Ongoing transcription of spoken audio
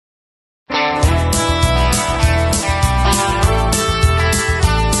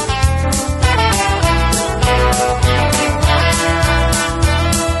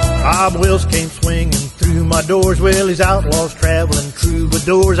Bob Wills came swinging through my doors. Well, he's outlaws traveling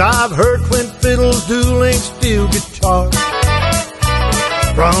troubadours. I've heard twin fiddles dueling steel guitars.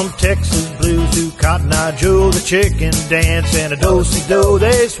 From Texas blues to Cotton Eye Joe, the chicken dance and a do-si-do,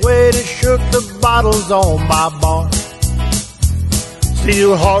 they swayed and shook the bottles on my bar.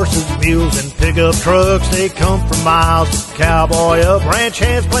 Steel horses, mules, and pickup trucks, they come from miles to cowboy up. Ranch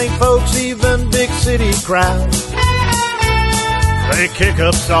hands, plain folks, even big city crowds. They kick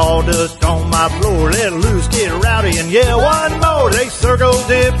up sawdust on my floor, let loose, get rowdy, and yeah, one more. They circle,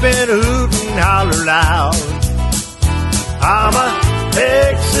 dip, and hoot and holler loud. I'm a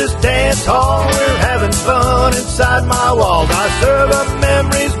Texas dance hall, we're having fun inside my walls. I serve up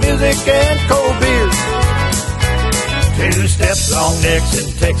memories, music, and cold beer. 2 steps, long necks,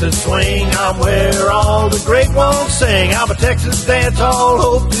 and Texas swing. I'm where all the great ones sing. I'm a Texas dance hall,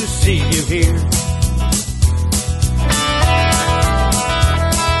 hope to see you here.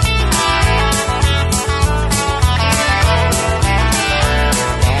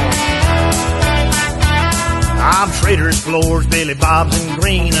 I'm Schroeder's, Floors, Billy Bob's, and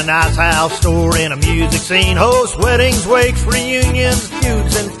Green, an icehouse store and a music scene. Host weddings, wakes, reunions,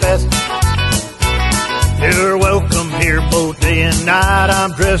 feuds, and fests. You're welcome here both day and night.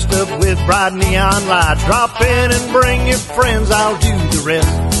 I'm dressed up with bright neon lights. Drop in and bring your friends, I'll do the rest.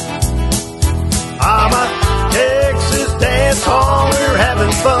 I'm a Texas dance hall, we're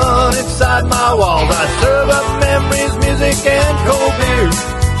having fun inside my walls. I serve up memories, music, and cold beer.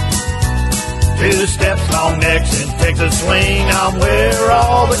 2 steps, long necks, and Texas swing. I'm where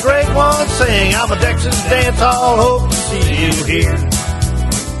all the great ones sing. I'm a Texas dance hall, hope to see you here.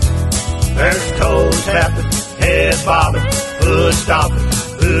 There's toes tapping, head bobbing, hood stomping,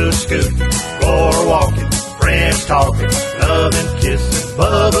 hood scooting, floor walking, friends talking, loving, kissing,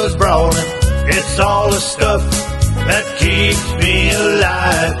 Bubba's brawling. It's all the stuff that keeps me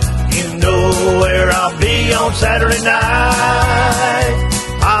alive. You know where I'll be on Saturday night.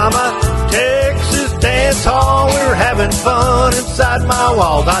 I'm a Texas dance hall, we're having fun inside my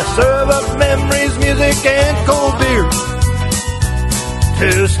walls. I serve up memories, music, and cold beer.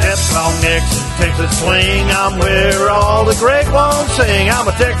 2 steps, long necks, and Texas swing. I'm where all the great ones sing. I'm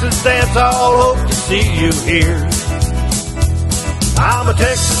a Texas dance hall, hope to see you here. I'm a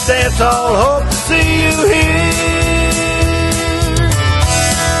Texas dance hall, hope to see you here.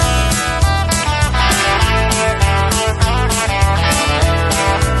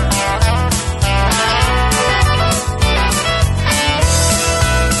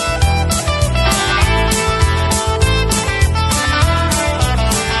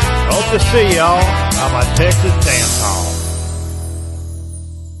 To see y'all, I'm a Texas dancer.